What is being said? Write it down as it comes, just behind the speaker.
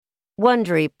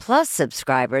Wondery Plus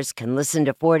subscribers can listen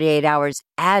to 48 Hours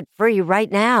ad-free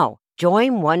right now.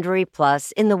 Join Wondery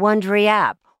Plus in the Wondery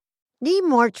app. Need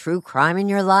more true crime in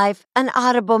your life? An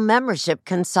Audible membership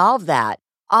can solve that.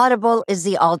 Audible is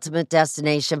the ultimate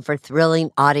destination for thrilling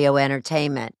audio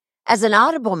entertainment. As an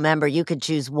Audible member, you can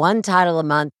choose one title a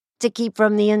month to keep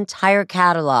from the entire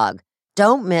catalog.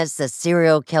 Don't miss The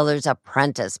Serial Killer's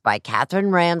Apprentice by Katherine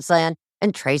Ramsland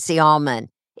and Tracy Ullman.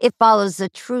 It follows the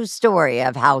true story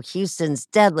of how Houston's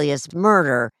deadliest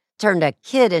murder turned a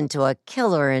kid into a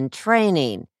killer in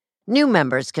training. New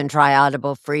members can try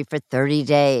Audible free for 30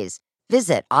 days.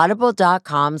 Visit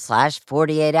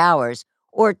audible.com/48 hours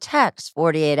or text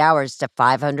 48 hours to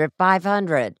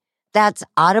 500-500. That's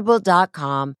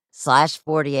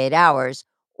audible.com/48 hours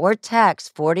or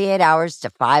text 48 hours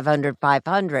to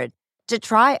 500-500 to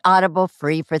try Audible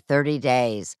free for 30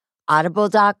 days.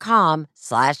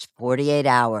 Audible.com/48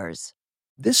 hours.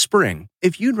 This spring,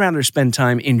 if you'd rather spend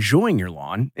time enjoying your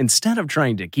lawn instead of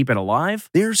trying to keep it alive,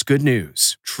 there's good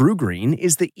news. True Green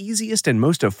is the easiest and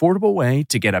most affordable way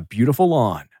to get a beautiful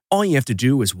lawn. All you have to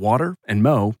do is water and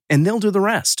mow, and they'll do the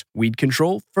rest. Weed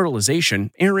control,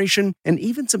 fertilization, aeration, and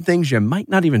even some things you might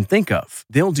not even think of.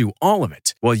 They'll do all of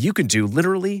it, while you can do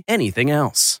literally anything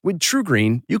else. With True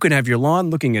Green, you can have your lawn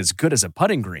looking as good as a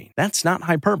putting green. That's not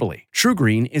hyperbole. True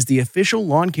Green is the official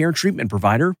lawn care treatment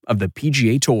provider of the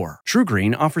PGA Tour. True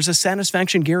Green offers a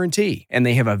satisfaction guarantee, and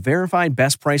they have a verified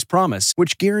best price promise,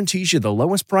 which guarantees you the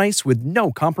lowest price with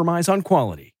no compromise on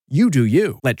quality. You do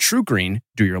you. Let True Green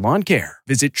do your lawn care.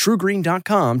 Visit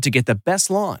truegreen.com to get the best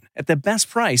lawn at the best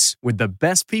price with the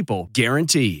best people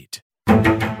guaranteed.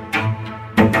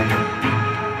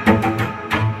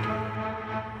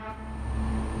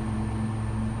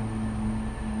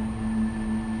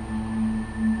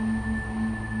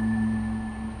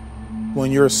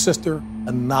 When your sister,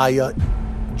 Aniah,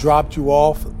 dropped you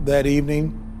off that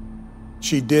evening,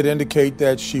 she did indicate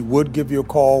that she would give you a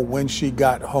call when she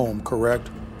got home, correct?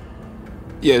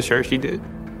 Yeah, sure, she did.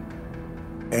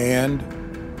 And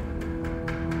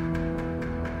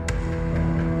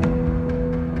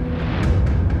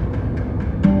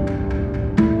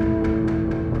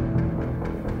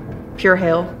pure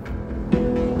hell.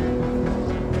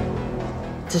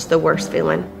 Just the worst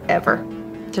feeling ever,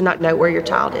 to not know where your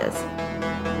child is.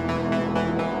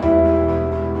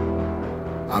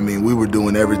 I mean, we were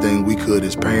doing everything we could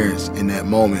as parents in that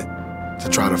moment to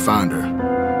try to find her.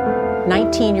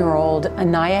 19-year-old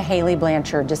Aniah Haley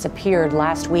Blanchard disappeared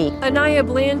last week. Aniah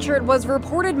Blanchard was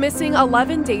reported missing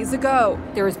 11 days ago.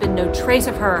 There has been no trace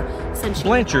of her since she...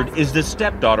 Blanchard is the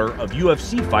stepdaughter of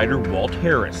UFC fighter Walt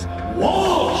Harris.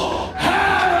 Walt Harris!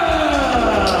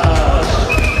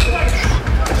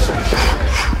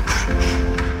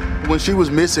 When she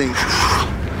was missing,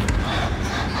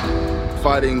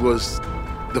 fighting was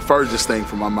the furthest thing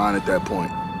from my mind at that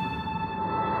point.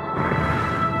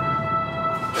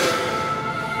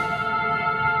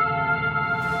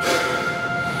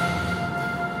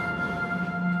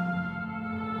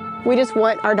 We just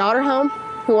want our daughter home.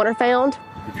 We want her found.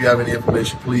 If you have any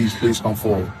information, please come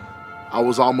forward. I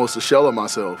was almost a shell of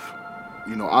myself.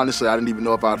 You know, honestly, I didn't even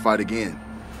know if I'd fight again.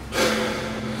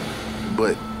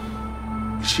 But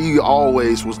she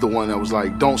always was the one that was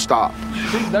like, don't stop.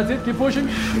 That's it, keep pushing.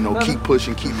 You know, keep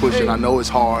pushing. 8, I know it's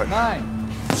hard. 9.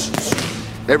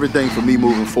 Everything for me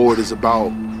moving forward is about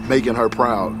making her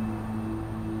proud.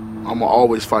 I'm gonna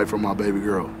always fight for my baby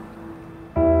girl.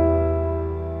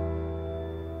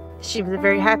 She was a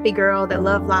very happy girl that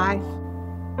loved life.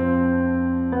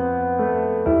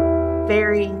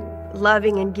 Very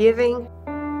loving and giving.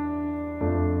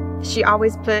 She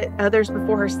always put others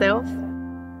before herself.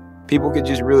 People could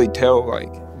just really tell,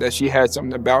 like, that she had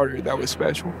something about her that was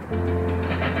special.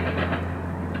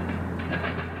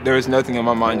 There was nothing in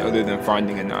my mind other than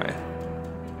finding Aniah.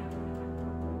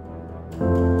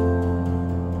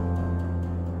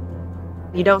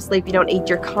 You don't sleep, you don't eat,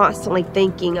 you're constantly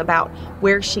thinking about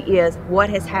where she is, what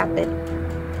has happened,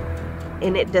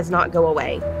 and it does not go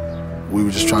away. We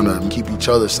were just trying to keep each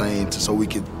other sane so we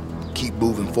could keep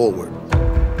moving forward.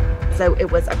 So it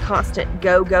was a constant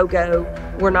go, go, go.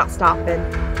 We're not stopping.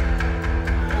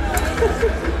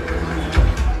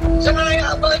 Aniah,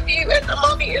 I love you, and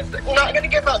Mommy is not going to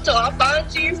give up till I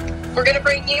find you. We're going to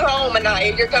bring you home,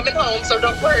 Aniah. You're coming home, so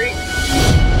don't worry.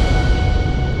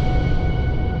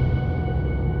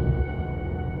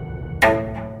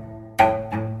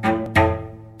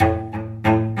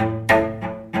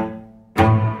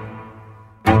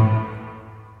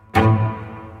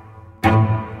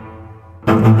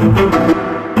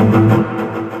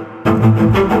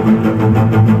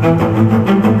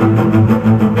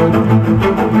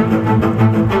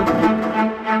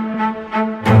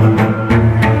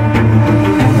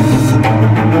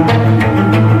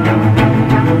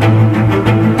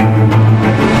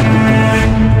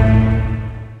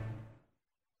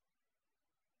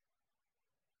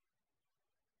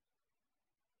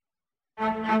 I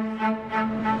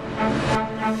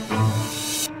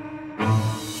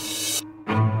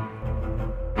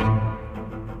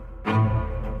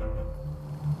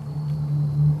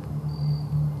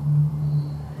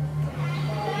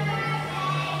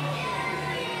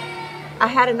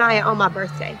had Aniah on my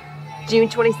birthday, June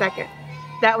 22nd.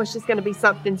 That was just going to be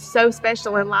something so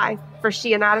special in life for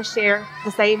she and I to share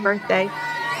the same birthday.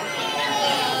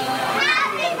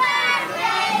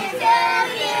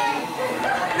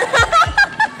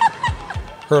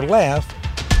 Her laugh,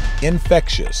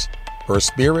 infectious. Her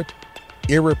spirit,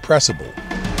 irrepressible.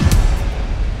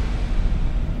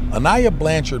 Aniah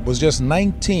Blanchard was just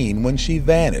 19 when she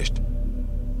vanished.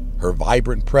 Her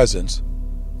vibrant presence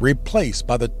replaced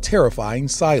by the terrifying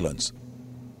silence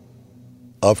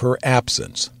of her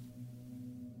absence.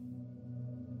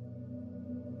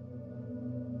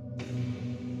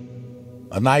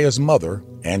 Aniah's mother,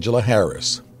 Angela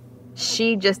Harris.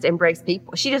 She just embraced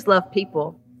people. She just loved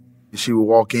people. She would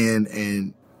walk in,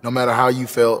 and no matter how you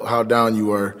felt, how down you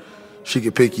were, she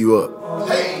could pick you up.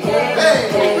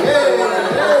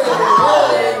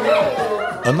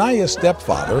 Aniah's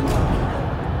stepfather,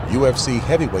 UFC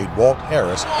heavyweight Walt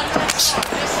Harris,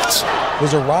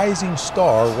 was a rising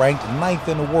star ranked 9th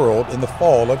in the world in the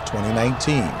fall of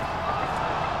 2019.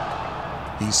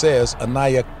 He says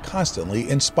Aniah constantly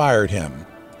inspired him.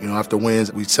 You know, after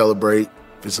wins, we'd celebrate.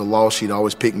 If it's a loss, she'd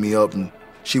always pick me up, and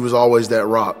she was always that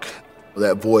rock,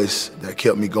 that voice that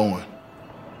kept me going.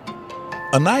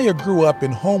 Aniah grew up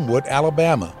in Homewood,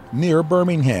 Alabama, near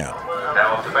Birmingham.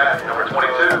 Now off the bat, number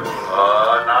 22,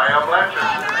 Aniah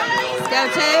Blanchard. Go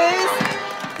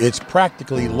Twos! It's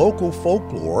practically local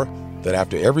folklore that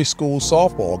after every school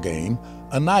softball game,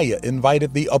 Aniah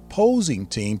invited the opposing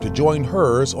team to join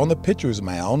hers on the pitcher's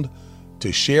mound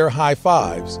to share high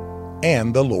fives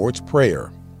and the Lord's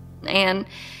Prayer. And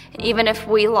even if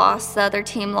we lost, the other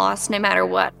team lost, no matter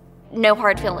what, no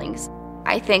hard feelings.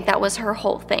 I think that was her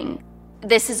whole thing.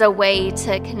 This is a way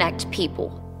to connect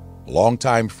people.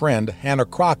 Longtime friend Hannah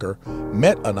Crocker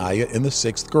met Aniah in the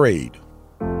 6th grade.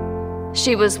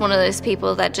 She was one of those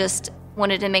people that just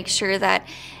wanted to make sure that,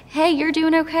 hey, you're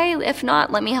doing okay. If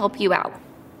not, let me help you out.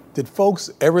 Did folks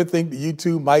ever think that you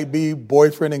two might be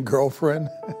boyfriend and girlfriend?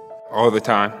 All the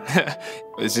time.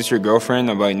 Is this your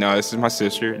girlfriend? I'm like, no, this is my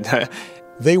sister.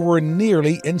 They were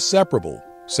nearly inseparable,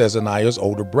 says Aniah's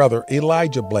older brother,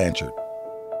 Elijah Blanchard.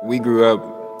 We grew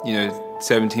up,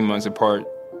 17 months apart.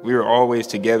 We were always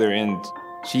together, and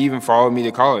she even followed me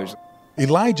to college.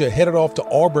 Elijah headed off to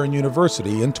Auburn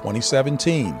University in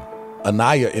 2017.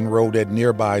 Aniah enrolled at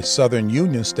nearby Southern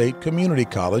Union State Community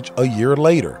College a year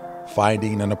later,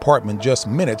 finding an apartment just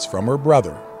minutes from her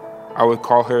brother. I would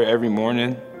call her every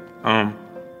morning.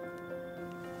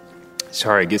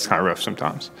 Sorry, it gets kind of rough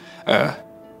sometimes.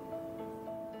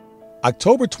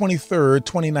 October 23rd,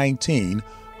 2019,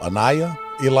 Aniah,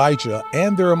 Elijah,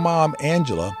 and their mom,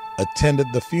 Angela, attended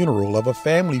the funeral of a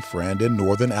family friend in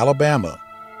northern Alabama.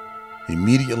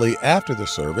 Immediately after the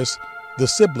service, the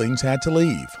siblings had to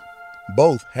leave.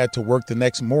 Both had to work the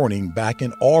next morning back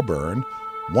in Auburn,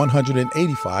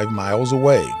 185 miles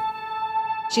away.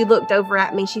 She looked over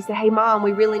at me. She said, hey, Mom,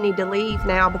 we really need to leave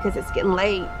now because it's getting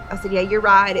late. I said, yeah, you're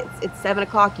right. It's 7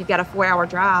 o'clock. You've got a 4-hour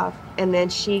drive. And then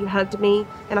she hugged me,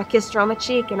 and I kissed her on the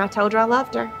cheek, and I told her I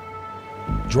loved her.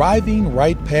 Driving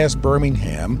right past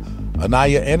Birmingham,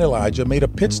 Aniah and Elijah made a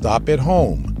pit stop at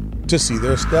home to see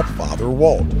their stepfather,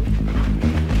 Walt.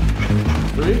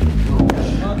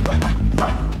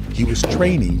 He was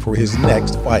training for his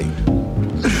next fight.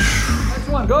 Next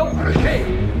one, go.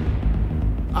 Okay.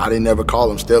 I didn't ever call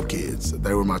them stepkids.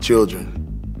 They were my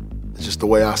children. It's just the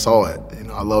way I saw it.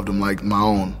 I loved them like my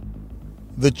own.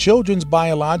 The children's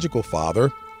biological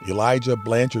father, Elijah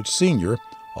Blanchard Sr.,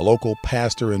 a local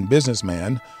pastor and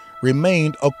businessman,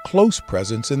 remained a close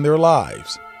presence in their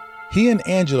lives. He and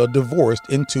Angela divorced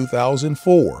in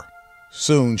 2004.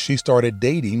 Soon she started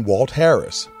dating Walt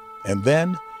Harris. And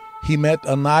then he met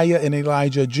Aniah and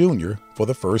Elijah Jr. for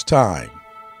the first time.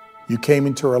 You came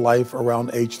into her life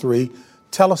around age 3.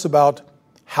 Tell us about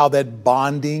how that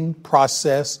bonding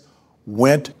process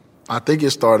went. I think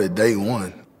it started day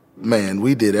one. Man,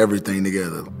 we did everything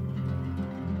together.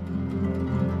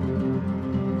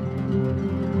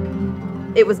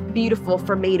 It was beautiful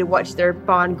for me to watch their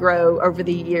bond grow over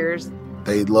the years.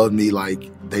 They loved me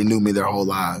like they knew me their whole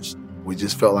lives. We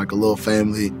just felt like a little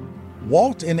family.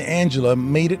 Walt and Angela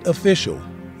made it official,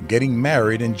 getting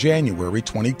married in January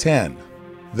 2010.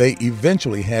 They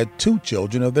eventually had 2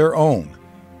 children of their own,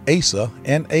 Asa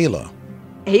and Ayla.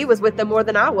 He was with them more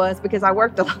than I was because I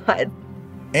worked a lot.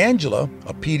 Angela,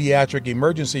 a pediatric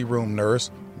emergency room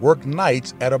nurse, worked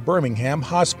nights at a Birmingham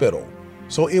hospital.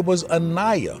 So it was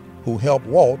Aniah who helped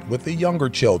Walt with the younger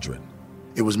children.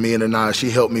 It was me and Aniah. She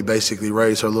helped me basically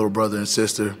raise her little brother and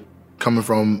sister. Coming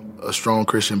from a strong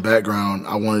Christian background,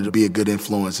 I wanted to be a good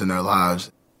influence in their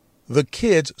lives. The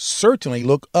kids certainly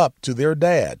look up to their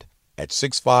dad. At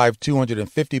 6'5",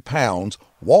 250 pounds,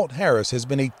 Walt Harris has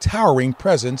been a towering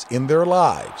presence in their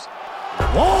lives.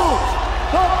 Walt,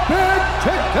 the big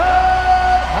ticket!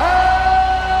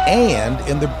 And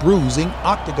in the bruising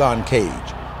octagon cage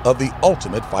of the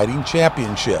Ultimate Fighting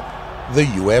Championship, the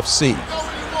UFC.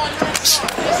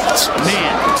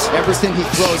 Man, everything he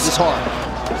throws is hard.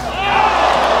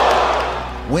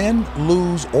 Win,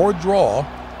 lose, or draw,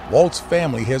 Walt's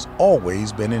family has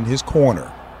always been in his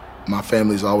corner. My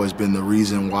family's always been the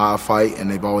reason why I fight, and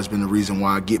they've always been the reason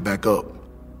why I get back up.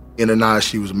 In Aniah,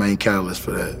 she was the main catalyst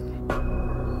for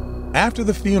that. After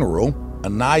the funeral,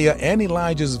 Aniah and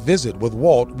Elijah's visit with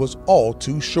Walt was all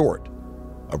too short.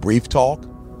 A brief talk,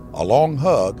 a long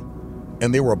hug,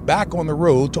 and they were back on the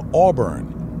road to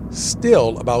Auburn,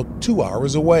 still about 2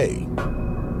 hours away.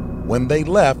 When they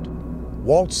left,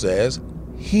 Walt says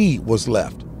he was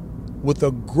left with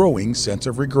a growing sense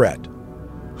of regret.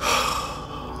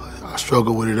 I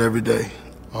struggle with it every day.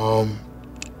 I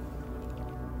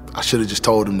should have just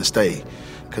told him to stay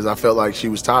because I felt like she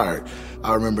was tired.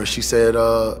 I remember she said,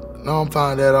 no, I'm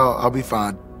fine, Dad, I'll be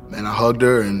fine. And I hugged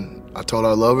her and I told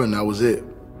her I love her, and that was it.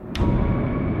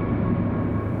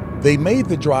 They made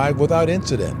the drive without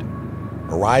incident,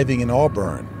 arriving in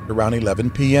Auburn around 11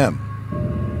 p.m.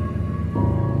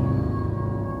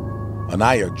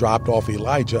 Aniah dropped off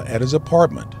Elijah at his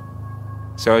apartment.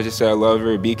 So I just said I love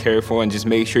her, be careful, and just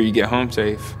make sure you get home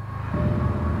safe.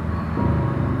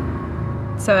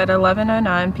 So at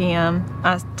 11:09 p.m.,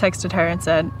 I texted her and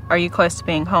said, "Are you close to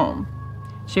being home?"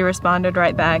 She responded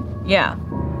right back, "Yeah."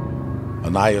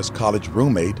 Aniah's college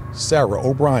roommate, Sarah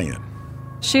O'Brien.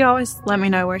 She always let me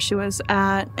know where she was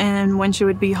at and when she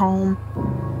would be home.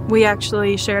 We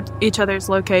actually shared each other's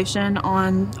location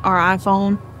on our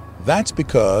iPhone. That's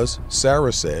because,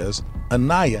 Sarah says,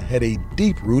 Aniah had a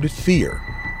deep-rooted fear.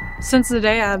 Since the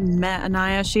day I met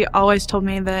Aniah, she always told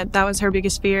me that that was her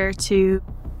biggest fear, to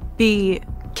be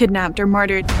kidnapped or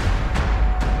murdered.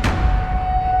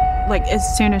 Like,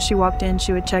 as soon as she walked in,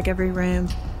 she would check every room.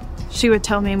 She would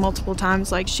tell me multiple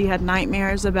times, like, she had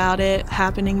nightmares about it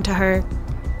happening to her.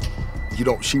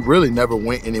 She really never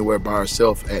went anywhere by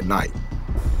herself at night.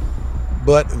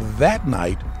 But that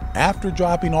night, after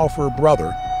dropping off her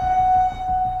brother,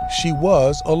 she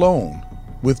was alone,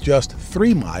 with just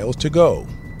 3 miles to go.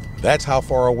 That's how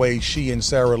far away she and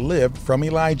Sarah lived from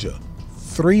Elijah.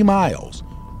 3 miles,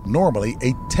 normally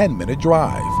a 10-minute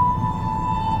drive.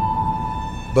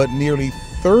 But nearly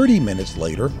 30 minutes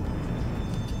later,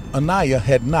 Aniah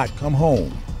had not come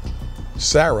home.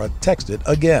 Sarah texted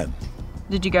again.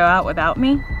 "Did you go out without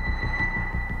me?"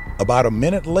 About a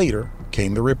minute later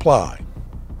came the reply.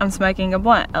 "I'm smoking a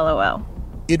blunt, LOL."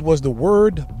 It was the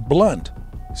word blunt,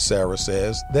 Sarah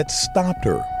says, that stopped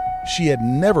her. She had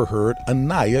never heard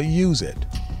Aniah use it.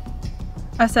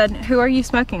 I said, "Who are you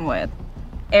smoking with?"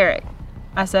 "Eric."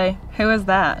 I say, "Who is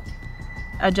that?"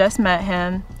 "I just met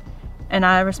him." And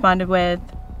I responded with,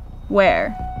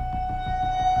 "Where?"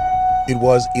 It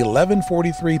was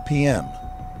 11:43 p.m.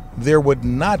 There would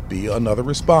not be another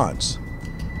response.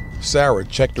 Sarah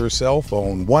checked her cell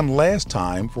phone one last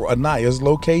time for Aniah's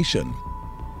location.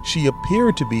 She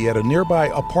appeared to be at a nearby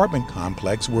apartment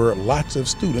complex where lots of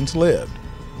students lived.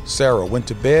 Sarah went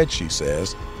to bed, she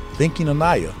says, thinking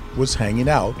Aniah was hanging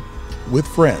out with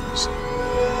friends.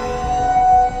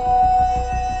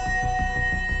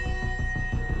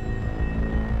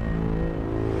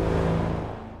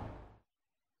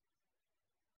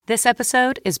 This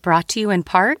episode is brought to you in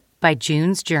part by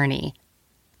June's Journey.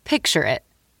 Picture it,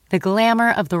 the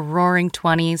glamour of the roaring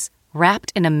 20s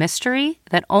wrapped in a mystery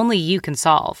that only you can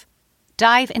solve.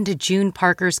 Dive into June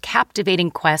Parker's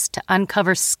captivating quest to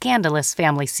uncover scandalous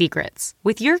family secrets.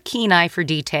 With your keen eye for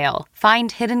detail,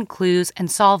 find hidden clues and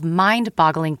solve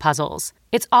mind-boggling puzzles.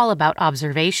 It's all about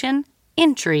observation,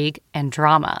 intrigue, and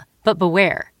drama. But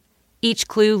beware. Each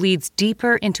clue leads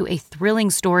deeper into a thrilling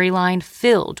storyline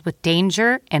filled with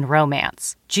danger and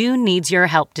romance. June needs your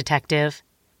help, detective.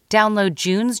 Download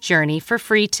June's Journey for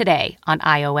free today on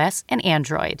iOS and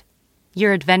Android.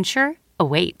 Your adventure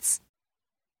awaits.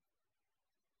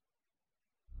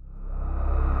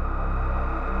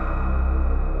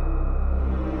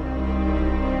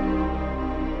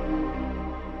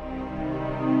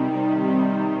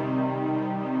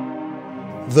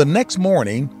 The next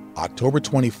morning, October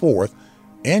 24th,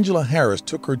 Angela Harris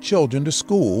took her children to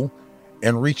school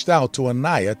and reached out to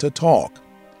Aniah to talk.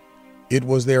 It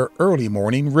was their early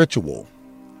morning ritual.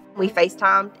 We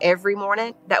FaceTimed every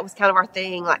morning. That was kind of our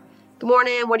thing. Like, good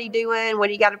morning, what are you doing? What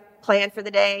do you got planned for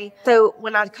the day? So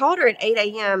when I called her at 8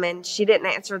 a.m. and she didn't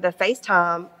answer the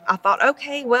FaceTime, I thought,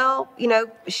 okay, well,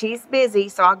 she's busy,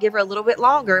 so I'll give her a little bit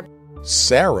longer.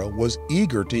 Sarah was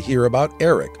eager to hear about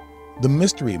Eric, the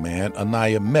mystery man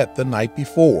Aniah met the night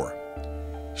before.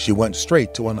 She went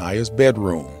straight to Aniah's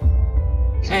bedroom.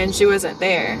 And she wasn't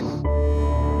there.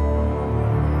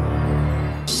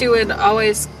 She would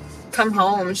always come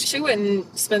home. She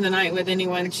wouldn't spend the night with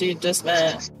anyone she just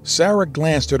met. Sarah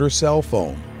glanced at her cell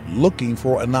phone, looking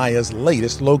for Aniah's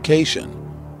latest location,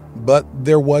 but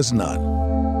there was none.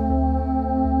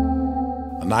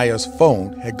 Aniah's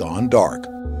phone had gone dark.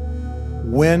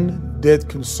 When did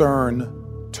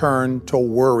concern turn to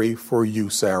worry for you,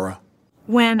 Sarah?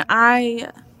 When I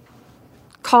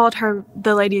called her,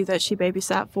 the lady that she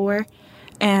babysat for,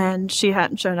 and she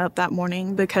hadn't shown up that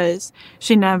morning because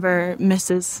she never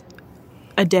misses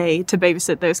a day to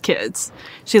babysit those kids.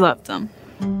 She loved them.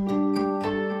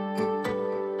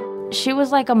 She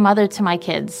was like a mother to my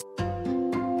kids.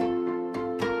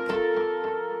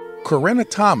 Corinna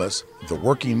Thomas, the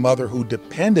working mother who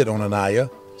depended on Aniah,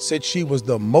 said she was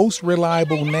the most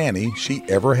reliable nanny she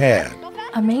ever had.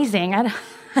 Amazing. I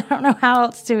don't know how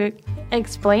else to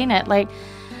explain it. Like,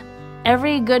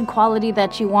 every good quality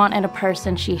that you want in a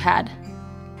person, she had.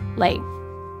 Like,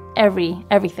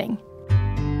 everything.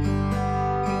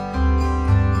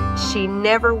 She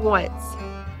never once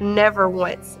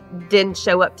didn't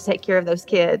show up to take care of those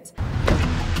kids.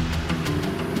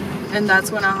 And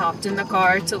that's when I hopped in the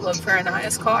car to look for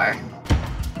Aniah's car.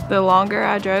 The longer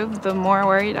I drove, the more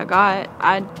worried I got.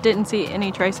 I didn't see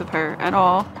any trace of her at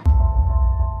all.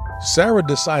 Sarah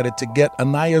decided to get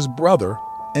Aniah's brother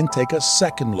and take a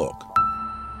second look.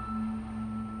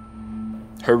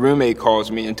 Her roommate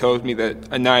calls me and tells me that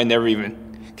Aniah never even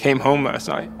came home last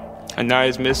night.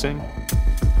 Aniah's missing.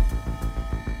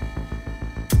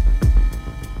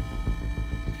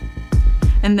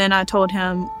 And then I told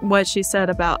him what she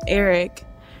said about Eric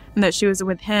and that she was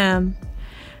with him.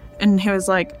 And he was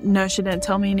like, no, she didn't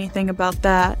tell me anything about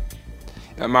that.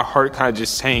 And my heart kind of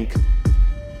just sank.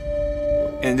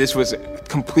 And this was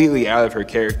completely out of her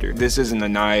character. This isn't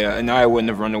Aniah. Aniah wouldn't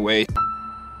have run away.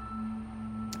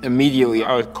 Immediately,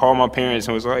 I would call my parents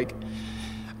and was like,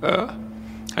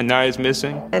 Aniah's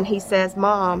missing. And he says,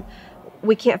 Mom,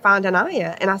 we can't find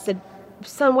Aniah. And I said,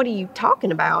 son, what are you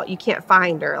talking about? You can't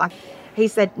find her. Like, he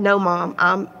said, no, Mom,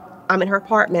 I'm in her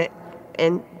apartment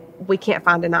and we can't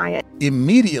find Aniah.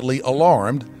 Immediately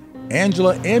alarmed,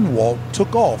 Angela and Walt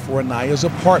took off for Aniah's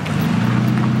apartment.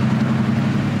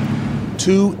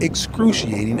 2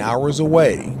 excruciating hours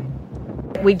away.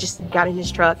 We just got in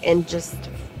his truck and just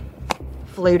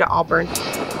flew to Auburn.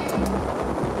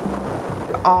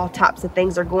 All types of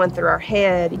things are going through our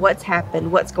head. What's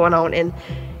happened? What's going on? And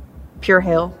pure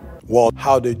hell. Walt,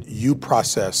 how did you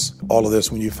process all of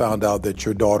this when you found out that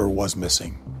your daughter was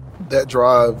missing? That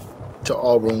drive to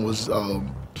Auburn was the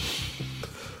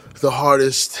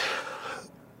hardest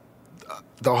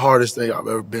thing I've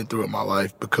ever been through in my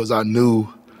life because I knew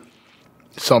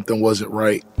something wasn't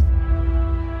right.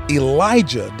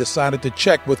 Elijah decided to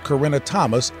check with Corinna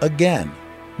Thomas again.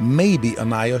 Maybe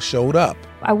Aniah showed up.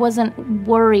 I wasn't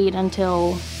worried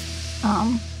until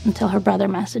her brother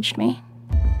messaged me.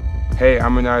 Hey,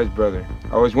 I'm Aniah's brother.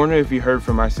 I was wondering if you heard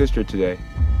from my sister today.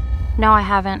 No, I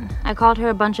haven't. I called her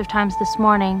a bunch of times this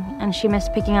morning, and she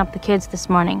missed picking up the kids this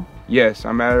morning. Yes,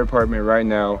 I'm at her apartment right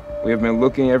now. We have been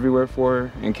looking everywhere for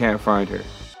her and can't find her.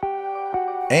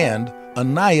 And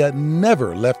Aniah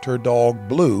never left her dog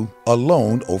Blue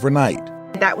alone overnight.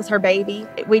 That was her baby.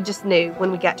 We just knew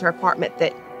when we got to her apartment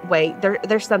that, wait,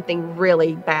 there's something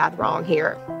really bad wrong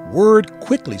here. Word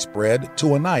quickly spread to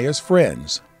Aniah's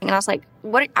friends. And I was like,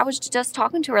 what? I was just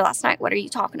talking to her last night. What are you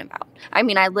talking about? I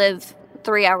mean, I live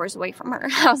 3 hours away from her.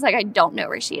 I was like, I don't know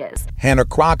where she is. Hannah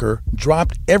Crocker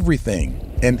dropped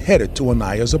everything and headed to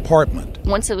Aniah's apartment.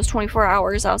 Once it was 24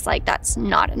 hours, I was like, that's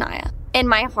not Aniah. In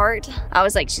my heart, I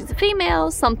was like, she's a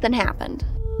female. Something happened.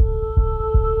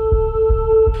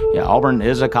 Yeah, Auburn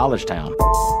is a college town.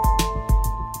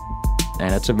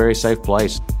 And it's a very safe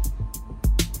place.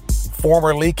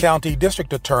 Former Lee County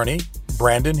District Attorney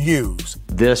Brandon Hughes.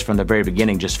 This, from the very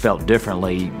beginning, just felt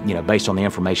differently, based on the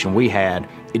information we had.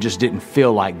 It just didn't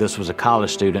feel like this was a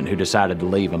college student who decided to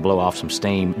leave and blow off some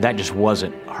steam. That just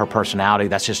wasn't her personality.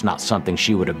 That's just not something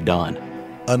she would have done.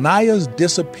 Aniah's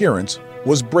disappearance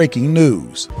was breaking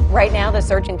news. Right now, the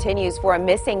search continues for a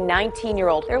missing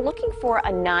 19-year-old. They're looking for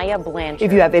Aniah Blanchard.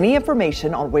 If you have any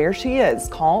information on where she is,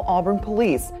 call Auburn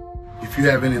Police. If you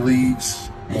have any leads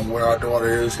on where our daughter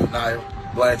is, Aniah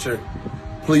Blanchard,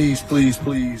 please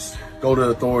go to the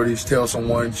authorities, tell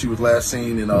someone she was last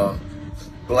seen in a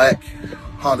black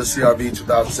Honda CR-V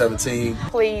 2017.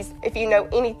 Please, if you know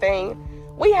anything,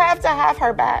 we have to have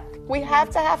her back. We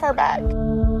have to have her back.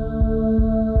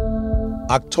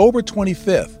 October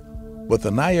 25th, with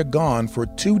Aniah gone for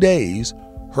 2 days,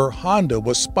 her Honda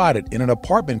was spotted in an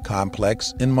apartment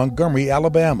complex in Montgomery,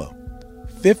 Alabama,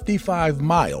 55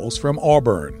 miles from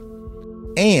Auburn.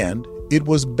 And it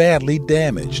was badly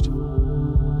damaged.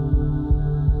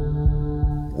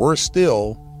 Worse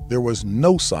still, there was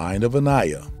no sign of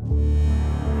Aniah.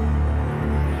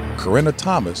 Corinna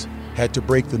Thomas had to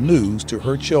break the news to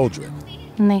her children.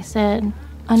 And they said,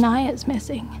 Aniah's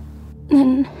missing.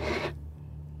 And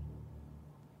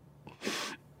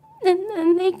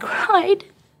they cried.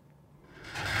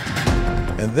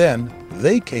 And then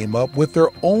they came up with their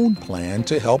own plan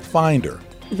to help find her.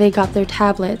 They got their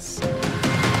tablets.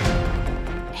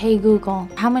 Hey Google,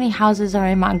 how many houses are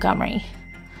in Montgomery?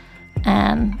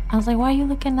 And I was like, why are you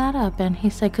looking that up? And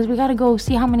he said, because we got to go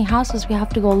see how many houses we have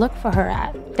to go look for her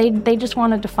at. They just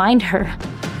wanted to find her.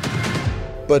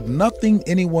 But nothing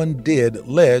anyone did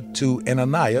led to an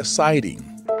Aniah sighting.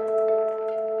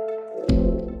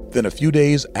 Then a few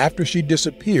days after she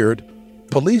disappeared,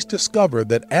 police discovered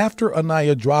that after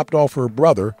Aniah dropped off her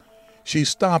brother, she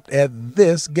stopped at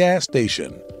this gas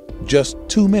station, just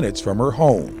 2 minutes from her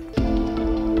home.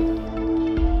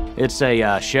 It's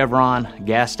a Chevron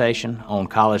gas station on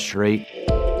College Street.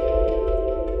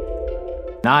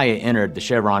 Aniah entered the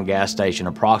Chevron gas station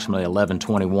approximately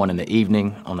 11:21 in the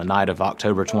evening on the night of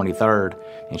October 23rd,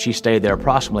 and she stayed there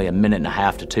approximately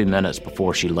 1.5 to 2 minutes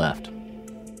before she left.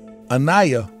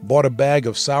 Aniah bought a bag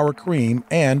of sour cream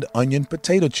and onion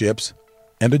potato chips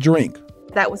and a drink.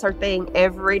 That was her thing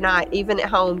every night. Even at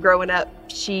home growing up,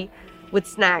 she would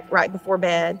snack right before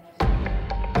bed.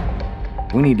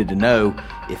 We needed to know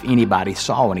if anybody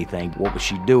saw anything. What was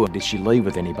she doing? Did she leave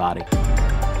with anybody?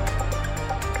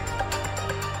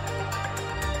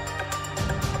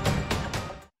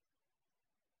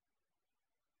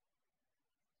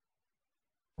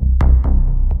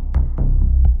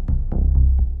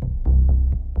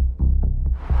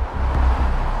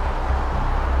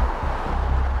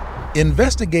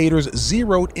 Investigators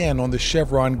zeroed in on the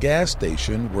Chevron gas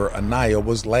station where Aniah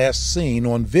was last seen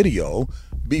on video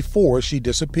before she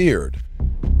disappeared.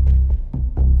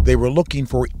 They were looking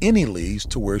for any leads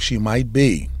to where she might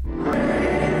be.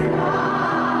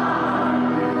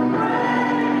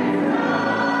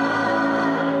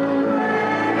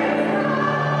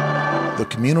 The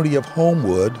community of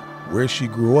Homewood, where she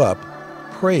grew up,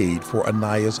 prayed for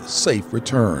Aniah's safe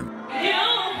return.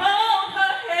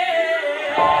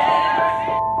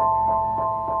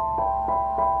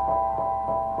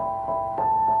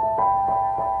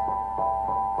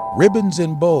 Ribbons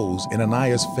and bows in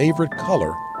Aniah's favorite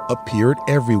color appeared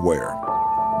everywhere.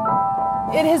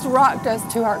 It has rocked us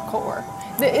to our core.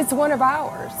 It's one of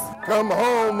ours. Come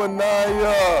home,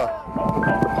 Aniah!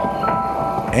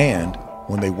 And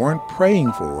when they weren't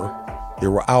praying for her, they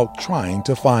were out trying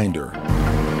to find her.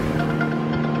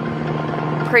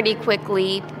 Pretty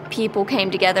quickly, people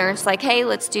came together and it's like, hey,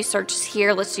 let's do searches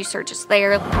here, let's do searches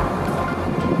there.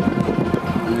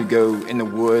 We would go in the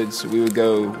woods, we would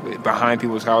go behind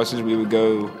people's houses, we would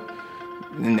go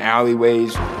in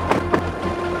alleyways.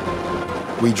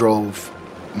 We drove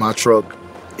my truck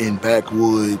in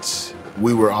backwoods.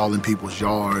 We were all in people's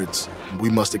yards. We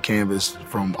must have canvassed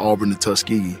from Auburn to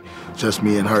Tuskegee, just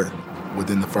me and her,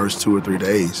 within the first 2 or 3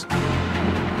 days.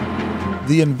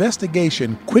 The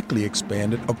investigation quickly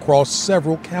expanded across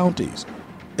several counties,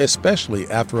 especially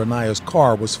after Aniah's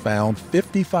car was found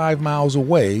 55 miles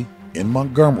away in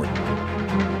Montgomery.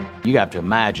 You have to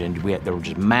imagine there were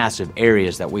just massive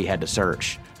areas that we had to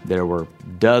search. There were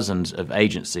dozens of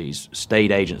agencies,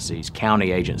 state agencies,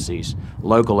 county agencies,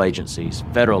 local agencies,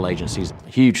 federal agencies,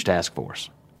 huge task force.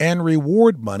 And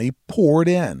reward money poured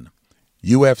in.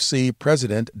 UFC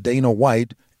President Dana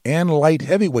White and light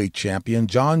heavyweight champion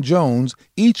John Jones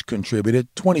each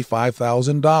contributed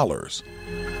 $25,000.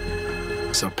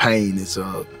 It's a pain, it's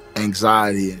a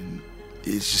anxiety, and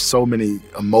it's just so many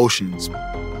emotions.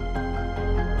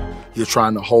 You're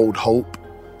trying to hold hope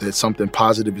that something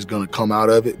positive is going to come out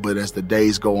of it, but as the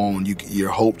days go on, your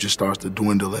hope just starts to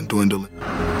dwindle and dwindle.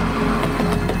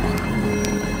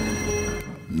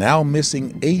 Now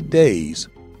missing 8 days,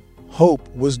 hope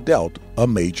was dealt a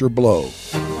major blow.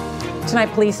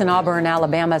 Tonight, police in Auburn,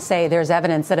 Alabama say there's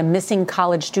evidence that a missing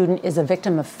college student is a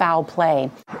victim of foul play.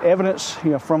 Evidence,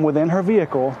 from within her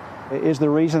vehicle is the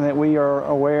reason that we are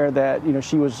aware that,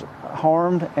 she was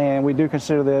harmed, and we do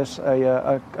consider this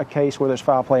a case where there's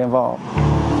foul play involved.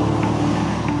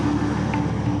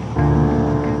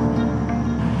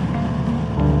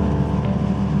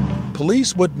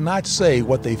 Police would not say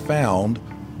what they found,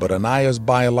 but Aniah's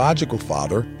biological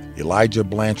father, Elijah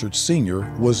Blanchard Sr.,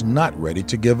 was not ready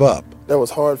to give up. That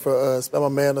was hard for us. I'm a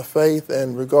man of faith,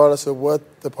 and regardless of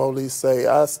what the police say,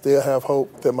 I still have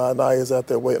hope that my Aniah is out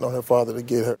there waiting on her father to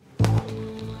get her.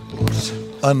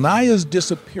 Aniah's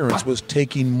disappearance was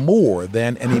taking more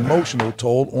than an emotional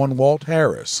toll on Walt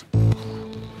Harris.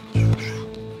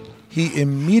 He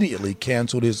immediately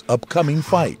canceled his upcoming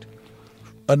fight.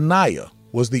 Aniah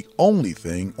was the only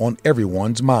thing on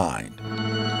everyone's mind.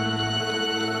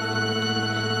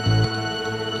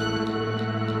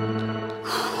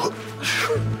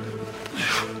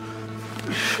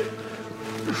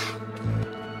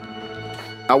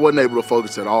 I wasn't able to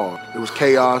focus at all. It was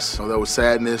chaos, there was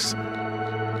sadness.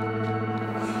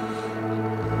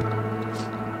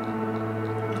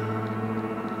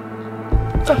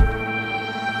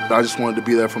 I just wanted to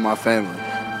be there for my family.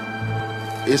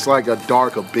 It's like a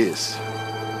dark abyss.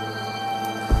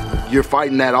 You're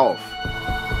fighting that off.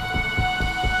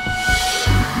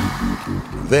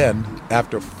 Then,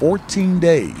 after 14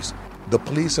 days, the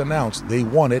police announced they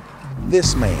wanted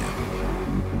this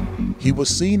man. He was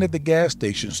seen at the gas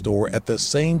station store at the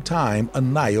same time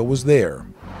Aniah was there.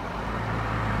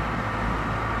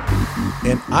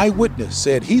 An eyewitness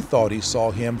said he thought he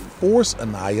saw him force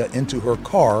Aniah into her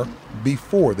car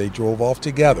before they drove off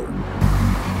together.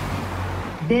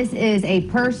 This is a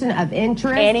person of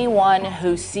interest. Anyone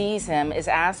who sees him is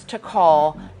asked to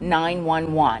call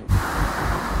 911.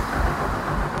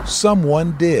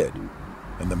 Someone did,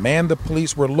 and the man the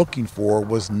police were looking for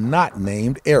was not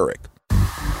named Eric.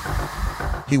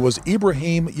 He was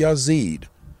Ibrahim Yazid,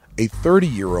 a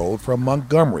 30-year-old from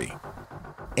Montgomery,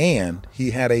 and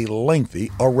he had a lengthy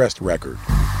arrest record.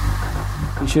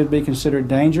 He should be considered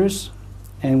dangerous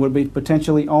and would be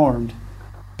potentially armed.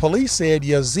 Police said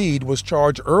Yazid was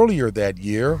charged earlier that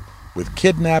year with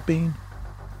kidnapping,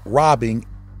 robbing,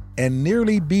 and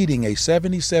nearly beating a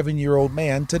 77-year-old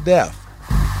man to death.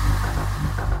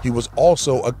 He was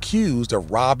also accused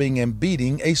of robbing and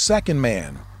beating a second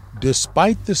man.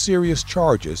 Despite the serious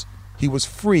charges, he was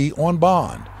free on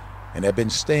bond and had been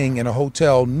staying in a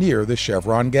hotel near the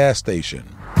Chevron gas station.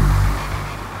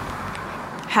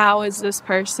 How is this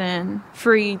person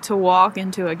free to walk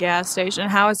into a gas station?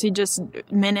 How is he just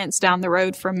minutes down the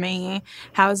road from me?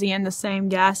 How is he in the same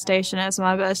gas station as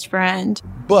my best friend?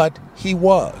 But he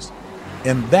was,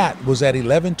 and that was at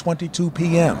 11:22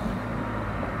 p.m.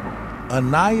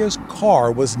 Aniah's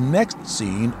car was next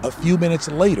seen a few minutes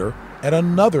later at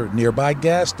another nearby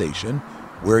gas station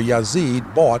where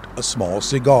Yazid bought a small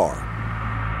cigar.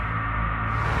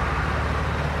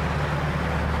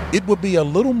 It would be a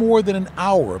little more than an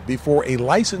hour before a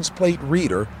license plate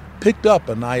reader picked up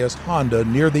Aniah's Honda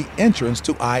near the entrance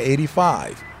to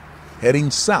I-85,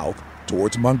 heading south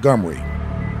towards Montgomery.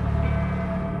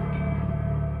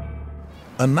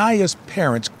 Aniah's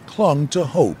parents clung to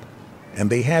hope, and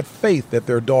they had faith that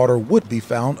their daughter would be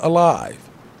found alive.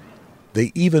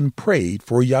 They even prayed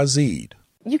for Yazid.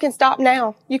 You can stop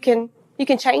now. You can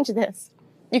change this.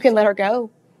 You can let her go.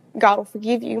 God will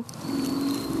forgive you.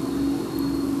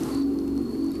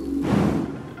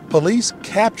 Police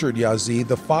captured Yazid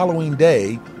the following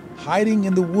day, hiding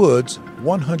in the woods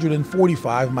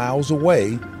 145 miles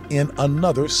away in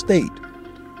another state.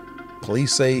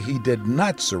 Police say he did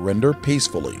not surrender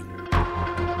peacefully.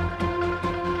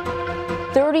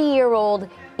 30-year-old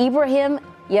Ibrahim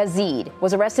Yazid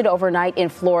was arrested overnight in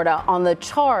Florida on the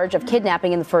charge of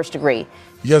kidnapping in the first degree.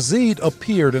 Yazid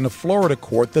appeared in a Florida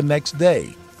court the next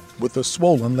day with a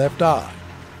swollen left eye.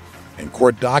 And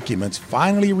court documents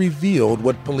finally revealed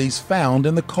what police found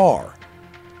in the car.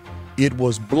 It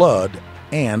was blood,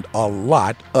 and a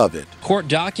lot of it. Court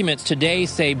documents today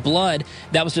say blood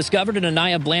that was discovered in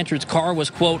Aniah Blanchard's car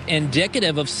was, quote,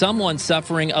 indicative of someone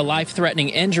suffering a life-threatening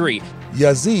injury.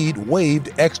 Yazid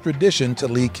waived extradition to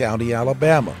Lee County,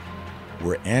 Alabama,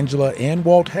 where Angela and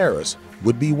Walt Harris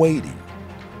would be waiting,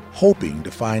 hoping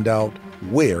to find out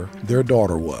where their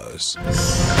daughter was.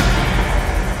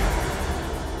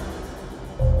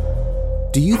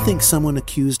 Do you think someone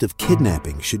accused of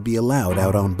kidnapping should be allowed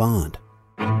out on bond?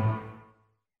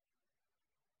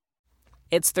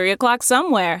 It's 3 o'clock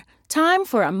somewhere. Time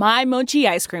for a My Mochi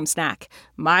ice cream snack.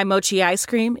 My Mochi ice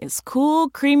cream is cool,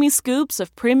 creamy scoops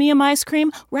of premium ice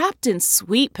cream wrapped in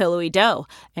sweet, pillowy dough.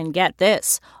 And get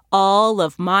this, all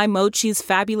of My Mochi's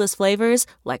fabulous flavors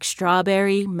like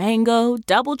strawberry, mango,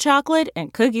 double chocolate,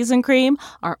 and cookies and cream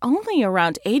are only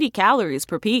around 80 calories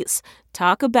per piece.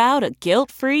 Talk about a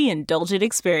guilt-free, indulgent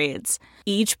experience.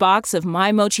 Each box of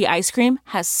My Mochi ice cream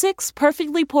has 6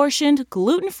 perfectly portioned,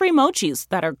 gluten-free mochis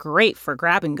that are great for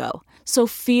grab and go. So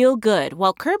feel good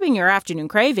while curbing your afternoon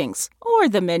cravings or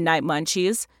the midnight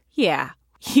munchies. Yeah,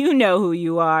 you know who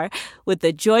you are with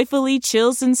the joyfully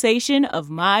chill sensation of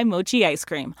My Mochi ice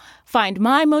cream. Find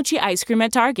My Mochi ice cream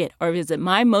at Target or visit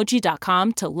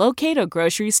mymochi.com to locate a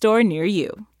grocery store near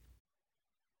you.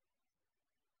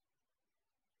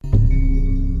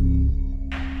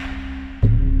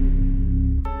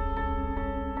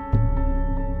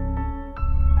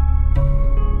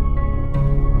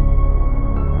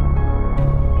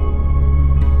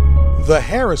 The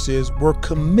Harrises were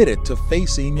committed to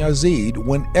facing Yazid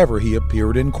whenever he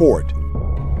appeared in court.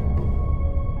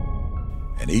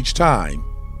 And each time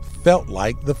felt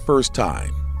like the first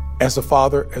time. As a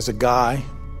father, as a guy,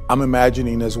 I'm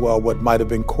imagining as well what might have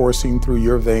been coursing through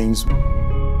your veins.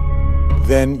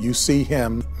 Then you see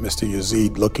him, Mr.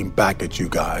 Yazid, looking back at you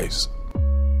guys.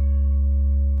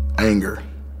 Anger.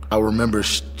 I remember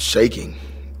shaking.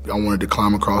 I wanted to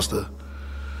climb across the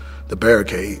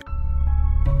barricade.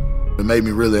 It made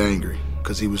me really angry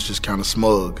because he was just kind of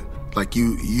smug. Like,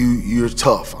 you're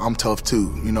tough. I'm tough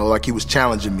too. You know, like he was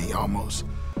challenging me almost.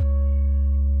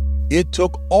 It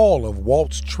took all of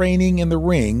Walt's training in the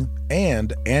ring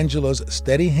and Angela's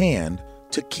steady hand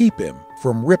to keep him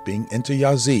from ripping into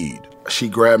Yazid. She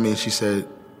grabbed me and she said,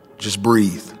 just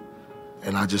breathe.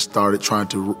 And I just started trying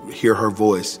to hear her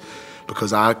voice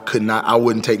because I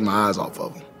wouldn't take my eyes off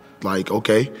of him. Like,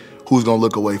 okay, who's gonna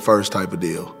look away first type of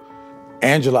deal.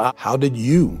 Angela, how did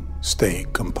you stay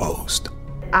composed?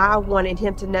 I wanted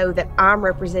him to know that I'm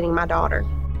representing my daughter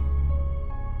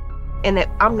and that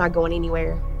I'm not going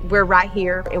anywhere. We're right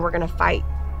here and we're going to fight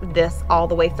this all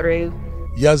the way through.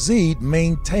 Yazid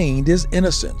maintained his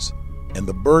innocence and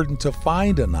the burden to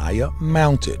find Aniah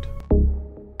mounted.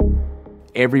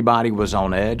 Everybody was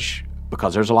on edge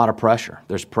because there's a lot of pressure.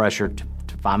 There's pressure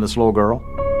to find this little girl.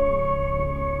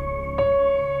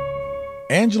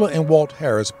 Angela and Walt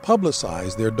Harris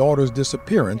publicized their daughter's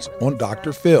disappearance on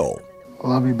Dr. Phil. I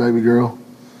love you, baby girl.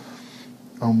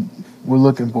 We're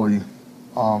looking for you.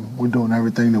 We're doing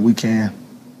everything that we can,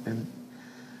 and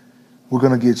we're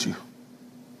gonna get you.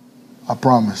 I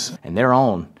promise. And they're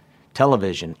on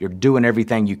television. You're doing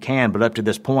everything you can, but up to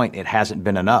this point, it hasn't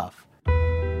been enough.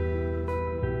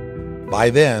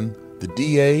 By then, the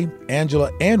DA, Angela,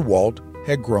 and Walt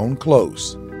had grown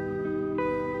close.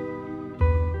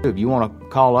 If you want to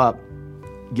call up,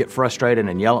 get frustrated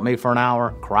and yell at me for an hour,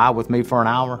 cry with me for an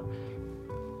hour,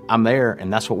 I'm there,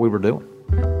 and that's what we were doing.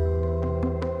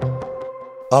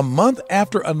 A month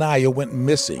after Aniah went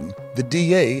missing, the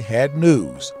DA had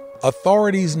news.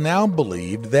 Authorities now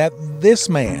believed that this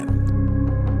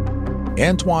man,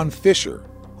 Antoine Fisher,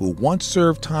 who once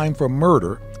served time for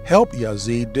murder, helped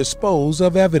Yazid dispose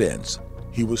of evidence.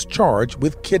 He was charged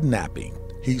with kidnapping.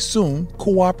 He soon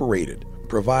cooperated,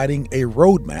 providing a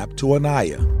roadmap to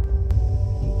Aniah.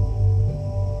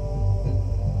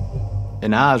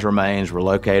 Aniah's remains were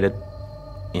located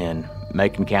in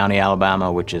Macon County,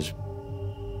 Alabama, which is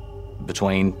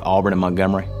between Auburn and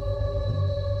Montgomery.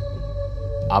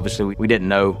 Obviously, we didn't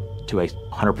know to a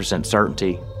 100%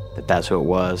 certainty that that's who it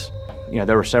was. You know,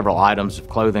 there were several items of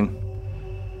clothing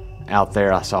out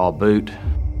there. I saw a boot.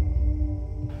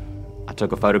 I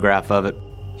took a photograph of it.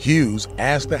 Hughes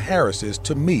asked the Harrises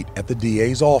to meet at the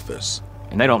DA's office.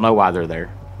 And they don't know why they're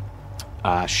there.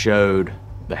 I showed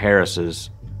the Harrises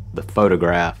the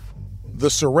photograph. The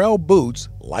Sorrel boots,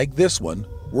 like this one,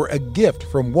 were a gift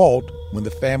from Walt when the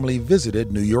family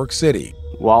visited New York City.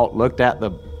 Walt looked at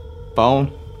the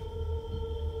phone.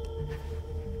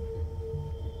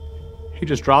 He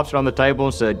just drops it on the table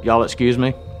and said, "Y'all excuse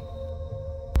me."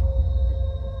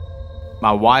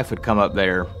 My wife had come up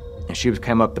there, and she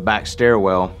came up the back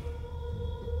stairwell.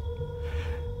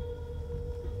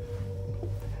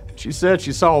 She said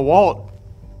she saw Walt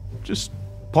just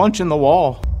punching the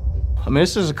wall. I mean,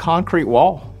 this is a concrete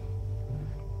wall.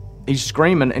 He's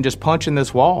screaming and just punching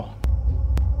this wall.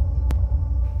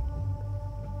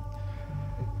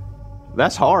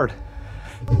 That's hard.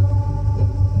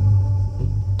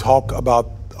 Talk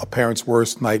about a parent's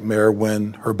worst nightmare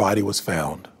when her body was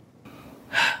found.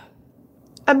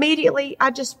 Immediately,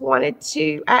 I just wanted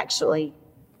to actually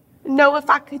know if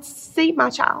I could see my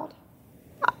child.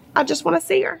 I just want to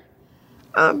see her.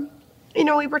 You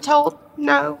know, we were told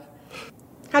no.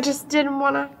 I just didn't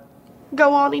want to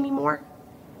go on anymore.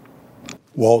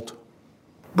 Walt?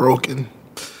 Broken,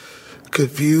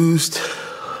 confused,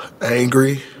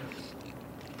 angry.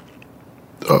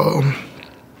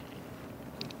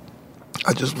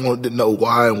 I just wanted to know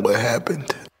why and what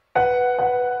happened.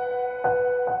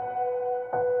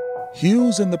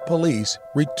 Hughes and the police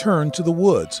returned to the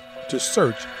woods to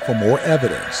search for more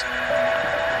evidence.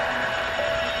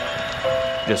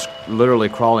 just literally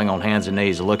crawling on hands and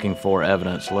knees, looking for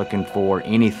evidence, looking for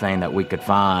anything that we could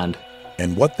find.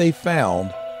 And what they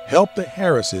found helped the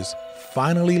Harrises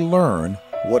finally learn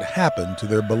what happened to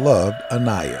their beloved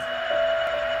Aniah.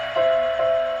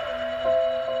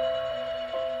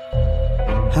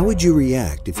 How would you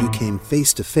react if you came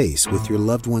face to face with your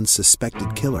loved one's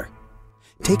suspected killer?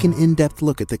 Take an in-depth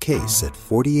look at the case at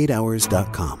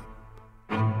 48hours.com.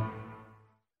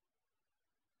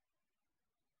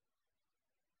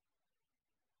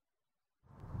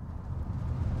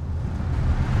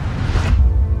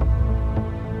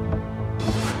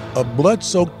 A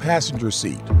blood-soaked passenger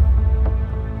seat,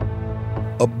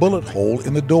 a bullet hole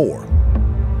in the door.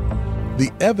 The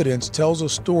evidence tells a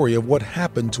story of what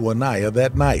happened to Aniah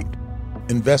that night.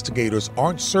 Investigators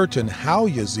aren't certain how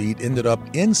Yazid ended up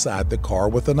inside the car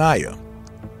with Aniah.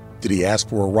 Did he ask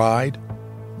for a ride?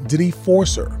 Did he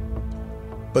force her?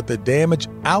 But the damage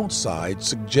outside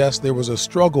suggests there was a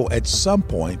struggle at some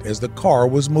point as the car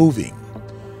was moving.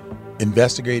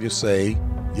 Investigators say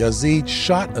Yazid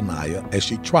shot Aniah as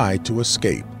she tried to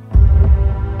escape.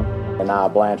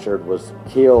 Aniah Blanchard was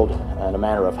killed in a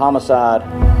manner of homicide.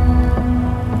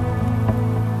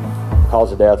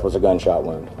 Cause of death was a gunshot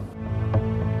wound.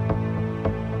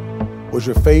 Was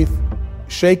your faith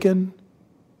shaken,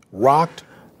 rocked?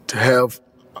 To have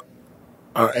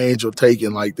our angel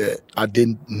taken like that, I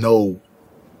didn't know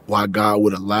why God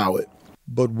would allow it.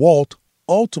 But Walt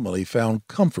ultimately found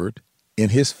comfort in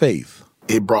his faith.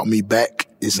 It brought me back.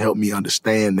 It's helped me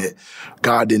understand that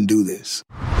God didn't do this.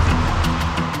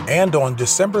 And on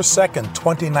December 2nd,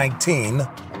 2019,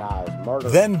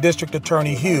 then District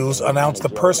Attorney Hughes announced the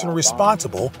person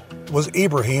responsible was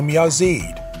Ibrahim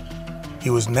Yazid. He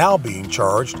was now being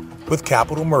charged with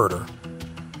capital murder.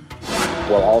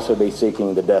 We'll also be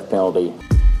seeking the death penalty.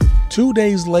 2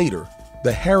 days later,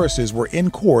 the Harrises were in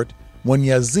court when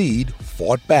Yazid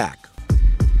fought back.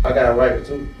 I got a right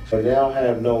to. But they don't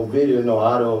have no video, no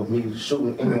audio of me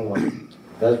shooting anyone.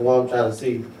 That's what I'm trying to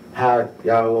see. How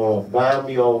y'all gonna bind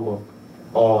me over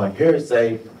on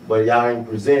hearsay, but y'all ain't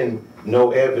presenting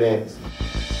no evidence.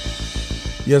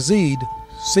 Yazid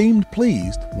seemed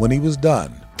pleased when he was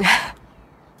done.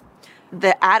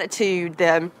 The attitude,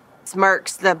 the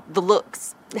smirks, the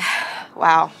looks.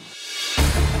 Wow.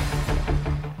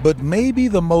 But maybe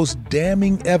the most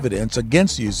damning evidence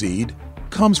against Yazid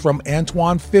comes from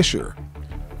Antoine Fisher.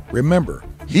 Remember,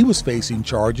 he was facing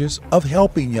charges of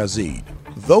helping Yazid.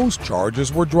 Those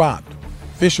charges were dropped.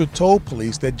 Fisher told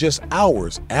police that just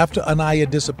hours after Aniah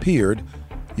disappeared,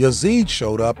 Yazid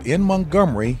showed up in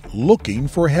Montgomery looking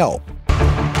for help.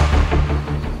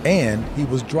 And he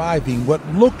was driving what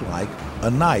looked like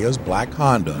Aniah's black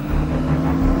Honda.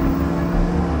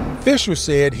 Fisher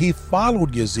said he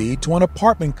followed Yazid to an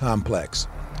apartment complex,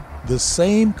 the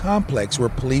same complex where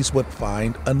police would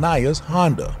find Aniah's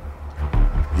Honda.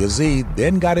 Yazid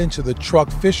then got into the truck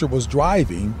Fisher was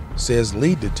driving, says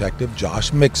lead detective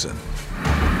Josh Mixon.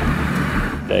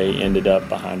 They ended up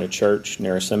behind a church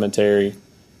near a cemetery,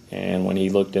 and when he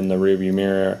looked in the rearview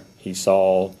mirror, he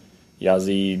saw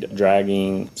Yazid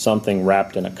dragging something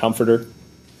wrapped in a comforter.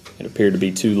 It appeared to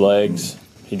be 2 legs.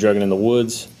 He drug it in the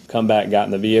woods, come back, got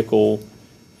in the vehicle,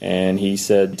 and he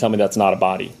said, "Tell me that's not a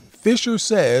body." Fisher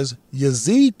says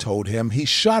Yazid told him he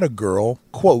shot a girl,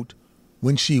 quote,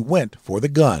 when she went for the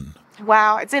gun.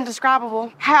 Wow, it's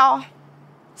indescribable how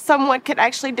someone could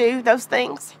actually do those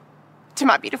things to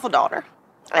my beautiful daughter.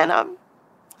 And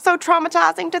so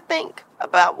traumatizing to think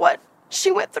about what she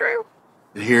went through.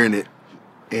 Hearing it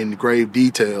in grave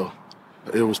detail,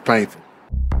 it was painful.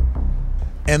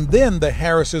 And then the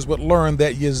Harrises would learn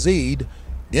that Yazid,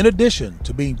 in addition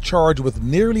to being charged with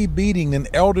nearly beating an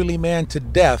elderly man to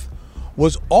death,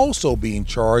 was also being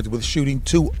charged with shooting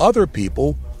 2 other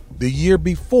people the year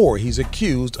before he's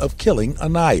accused of killing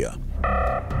Aniah.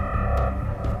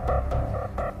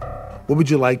 What would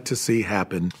you like to see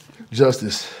happen?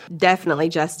 Justice. Definitely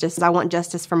justice. I want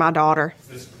justice for my daughter.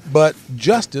 But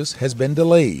justice has been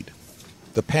delayed.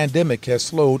 The pandemic has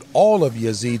slowed all of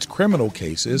Yazid's criminal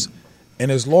cases, and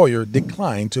his lawyer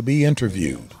declined to be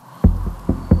interviewed.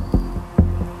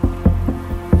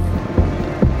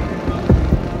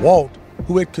 Walt,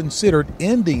 who had considered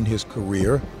ending his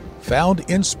career, found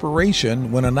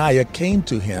inspiration when Aniah came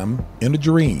to him in a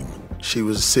dream. She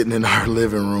was sitting in our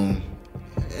living room,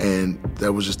 and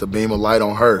there was just a beam of light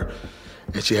on her.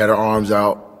 And she had her arms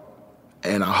out,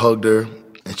 and I hugged her,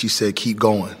 and she said, "Keep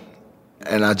going."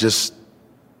 And I just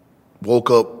woke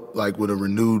up like with a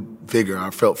renewed vigor. I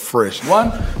felt fresh.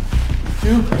 1,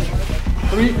 2,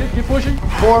 3, keep pushing,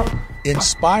 4.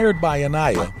 Inspired by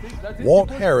Aniah,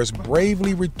 Walt Harris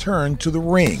bravely returned to the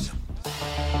ring.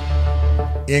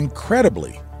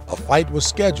 Incredibly, a fight was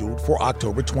scheduled for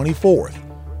October 24th,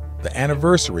 the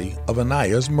anniversary of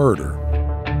Aniah's murder.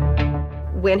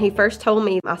 When he first told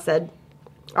me, I said,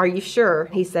 "Are you sure?"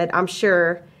 He said, "I'm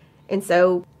sure." And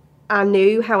so I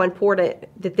knew how important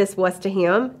that this was to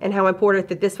him and how important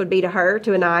that this would be to her,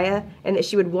 to Aniah, and that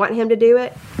she would want him to do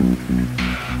it.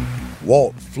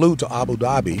 Walt flew to Abu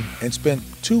Dhabi and spent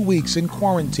 2 weeks in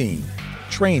quarantine,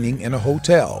 training in a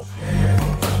hotel.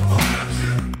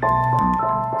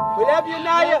 We love you,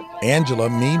 Aniah. Angela,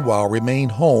 meanwhile,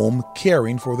 remained home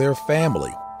caring for their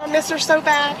family I miss her so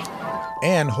bad.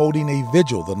 and holding a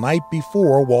vigil the night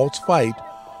before Walt's fight,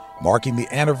 marking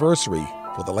the anniversary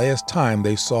for the last time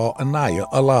they saw Aniah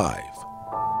alive.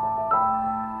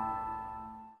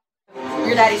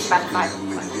 Your daddy's about to fight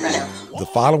right now. The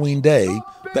following day,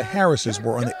 the Harrises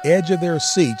were on the edge of their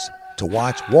seats to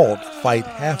watch Walt fight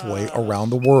halfway around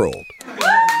the world.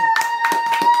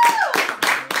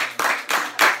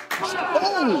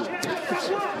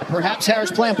 Perhaps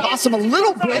Harris playing possum a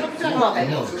little bit. Come on,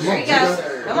 baby. Here you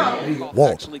go. Come on.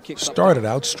 Walt started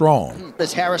out strong.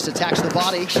 As Harris attacks the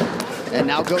body and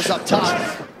now goes up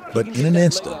top. But in an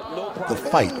instant, the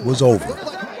fight was over.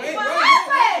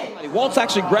 Walt's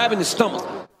actually grabbing his stomach.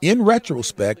 In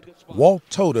retrospect, Walt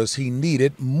told us he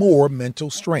needed more mental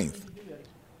strength.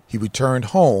 He returned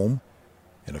home,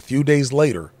 and a few days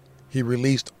later, he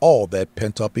released all that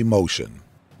pent-up emotion.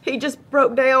 He just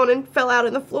broke down and fell out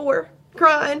on the floor,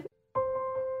 crying.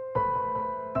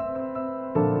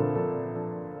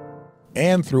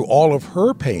 And through all of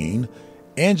her pain,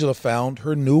 Angela found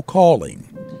her new calling.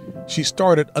 She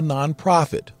started a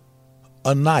nonprofit,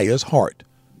 Aniah's Heart,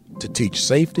 to teach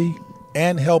safety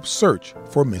and help search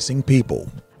for missing people.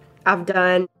 I've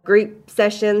done group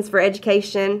sessions for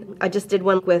education. I just did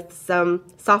one with some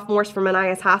sophomores from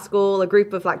Aniah's high school, a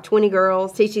group of like 20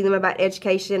 girls, teaching them about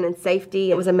education and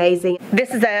safety. It was amazing. This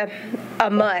is a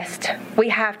must. We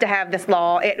have to have this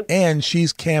law. And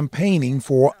she's campaigning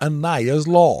for Aniah's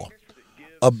Law,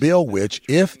 a bill which,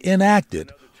 if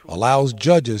enacted, allows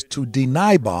judges to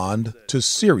deny bond to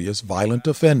serious violent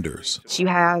offenders. You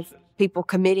have people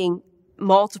committing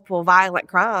multiple violent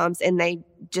crimes and they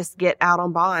just get out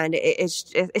on bond. It's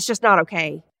just not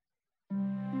okay.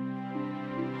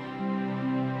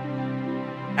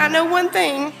 I know one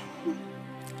thing,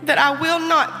 that I will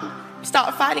not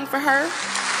stop fighting for her.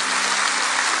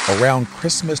 Around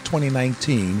Christmas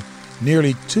 2019,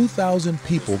 nearly 2,000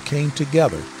 people came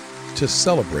together to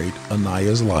celebrate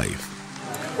Aniah's life.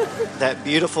 That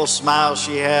beautiful smile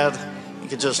she had, you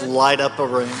could just light up a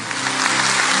room.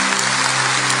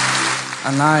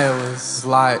 Aniah was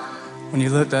like, when you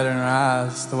looked at her in her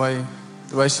eyes, the way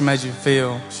she made you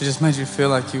feel, she just made you feel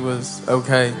like you was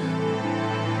okay.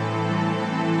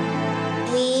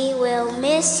 We will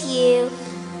miss you.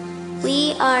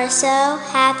 We are so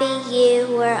happy you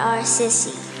were our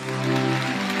sissy.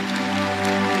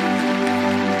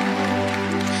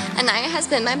 Aniah has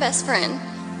been my best friend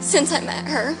since I met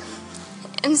her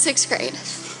in 6th grade.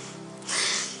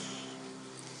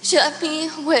 She left me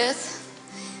with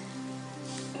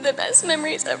the best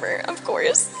memories ever, of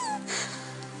course.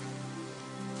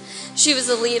 She was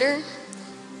a leader.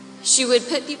 She would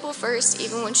put people first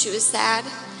even when she was sad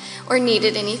or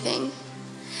needed anything.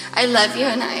 I love you,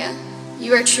 Aniah.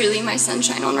 You are truly my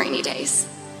sunshine on rainy days.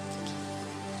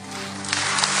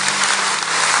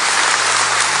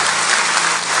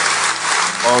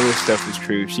 All this stuff is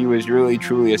true. She was really,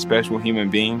 truly a special human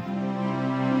being.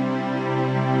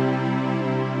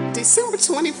 December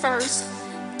 21st,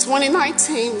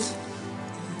 2019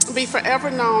 will be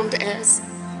forever known as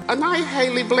Aniah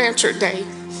Haley Blanchard Day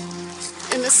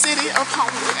in the city of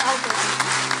Homewood, Alabama.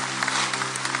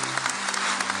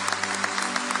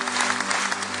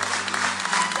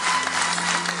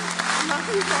 Love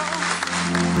you all.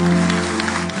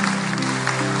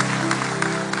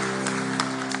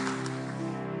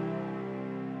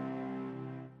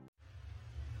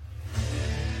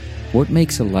 What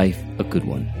makes a life a good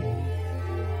one?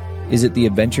 Is it the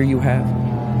adventure you have?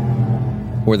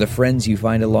 Or the friends you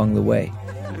find along the way?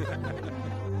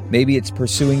 Maybe it's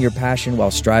pursuing your passion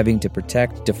while striving to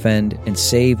protect, defend, and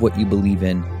save what you believe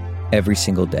in every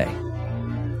single day.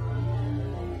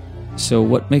 So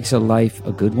what makes a life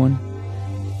a good one?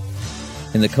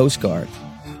 In the Coast Guard,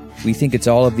 we think it's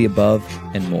all of the above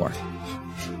and more.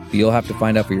 But you'll have to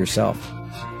find out for yourself.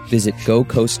 Visit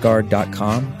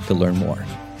gocoastguard.com to learn more.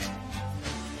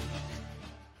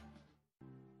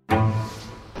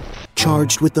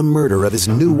 charged with the murder of his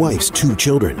new wife's 2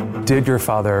 children. Did your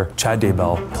father, Chad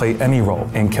Daybell, play any role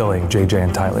in killing JJ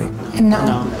and Tylee?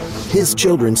 No. His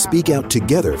children speak out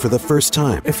together for the first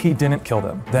time. If he didn't kill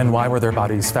them, then why were their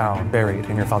bodies found buried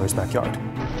in your father's backyard?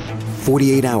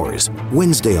 48 Hours,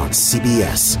 Wednesday on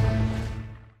CBS.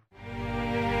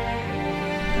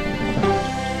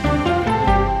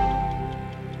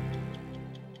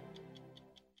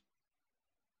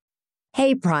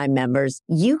 Hey, Prime members,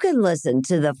 you can listen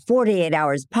to the 48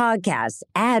 Hours podcast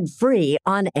ad-free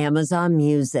on Amazon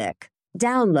Music.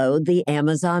 Download the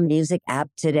Amazon Music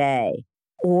app today.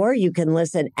 Or you can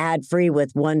listen ad-free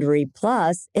with Wondery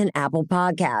Plus in Apple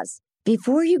Podcasts.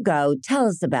 Before you go, tell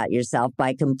us about yourself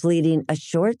by completing a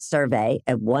short survey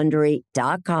at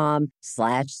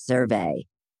Wondery.com/survey.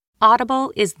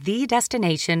 Audible is the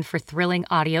destination for thrilling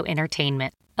audio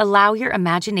entertainment. Allow your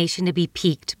imagination to be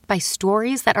piqued by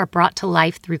stories that are brought to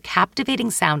life through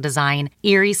captivating sound design,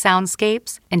 eerie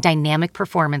soundscapes, and dynamic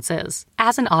performances.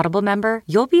 As an Audible member,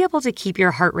 you'll be able to keep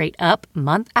your heart rate up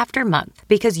month after month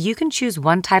because you can choose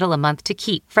one title a month to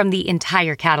keep from the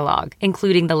entire catalog,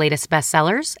 including the latest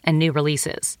bestsellers and new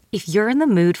releases. If you're in the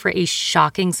mood for a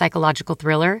shocking psychological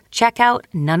thriller, check out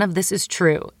None of This Is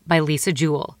True by Lisa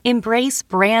Jewell. Embrace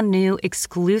brand new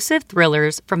exclusive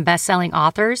thrillers from best-selling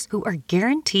authors who are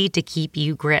guaranteed to keep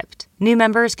you gripped. New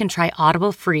members can try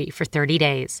Audible free for 30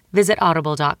 days. Visit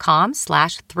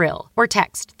audible.com/thrill or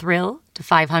text thrill to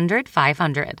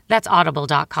 500-500. That's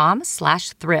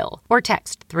audible.com/thrill or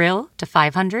text thrill to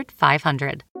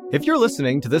 500-500. If you're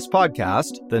listening to this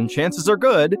podcast, then chances are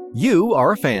good you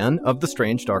are a fan of The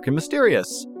Strange, Dark, and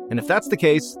Mysterious. And if that's the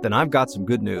case, then I've got some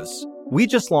good news. We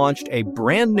just launched a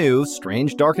brand new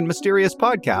Strange, Dark, and Mysterious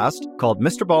podcast called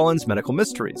Mr. Ballen's Medical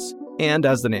Mysteries. And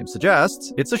as the name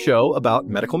suggests, it's a show about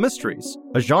medical mysteries,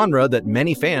 a genre that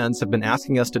many fans have been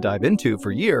asking us to dive into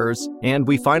for years, and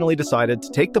we finally decided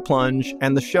to take the plunge,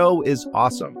 and the show is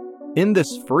awesome. In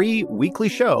this free weekly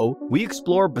show, we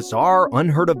explore bizarre,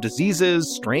 unheard of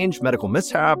diseases, strange medical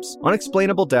mishaps,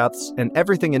 unexplainable deaths, and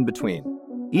everything in between.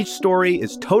 Each story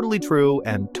is totally true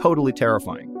and totally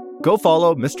terrifying. Go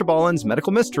follow Mr. Ballen's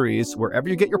Medical Mysteries wherever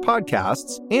you get your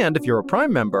podcasts, and if you're a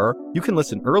Prime member, you can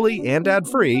listen early and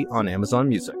ad-free on Amazon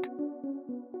Music.